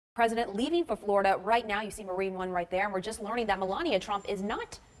President leaving for Florida right now. You see Marine One right there. And we're just learning that Melania Trump is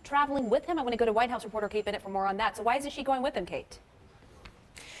not traveling with him. I want to go to White House reporter Kate Bennett for more on that. So why isn't she going with him, Kate?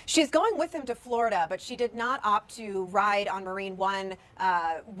 She's going with him to Florida, but she did not opt to ride on Marine One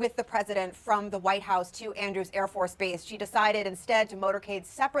with the president from the White House to Andrews Air Force Base. She decided instead to motorcade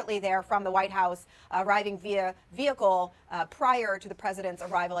separately there from the White House, arriving via vehicle prior to the president's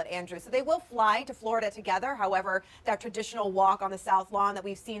arrival at Andrews. So they will fly to Florida together. However, that traditional walk on the South Lawn that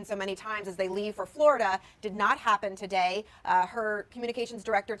we've seen so many times as they leave for Florida did not happen today. Her communications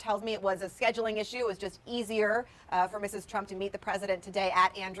director tells me it was a scheduling issue. It was just easier for Mrs. Trump to meet the president today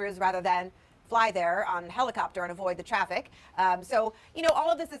at Andrews rather than fly there on helicopter and avoid the traffic. So, you know,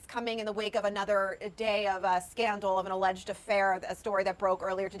 all of this is coming in the wake of another day of a scandal of an alleged affair, a story that broke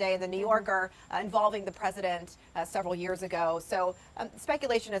earlier today in the New Yorker involving the president several years ago. So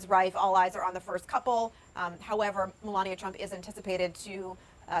speculation is rife. All eyes are on the first couple. However, Melania Trump is anticipated to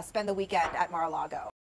spend the weekend at Mar-a-Lago.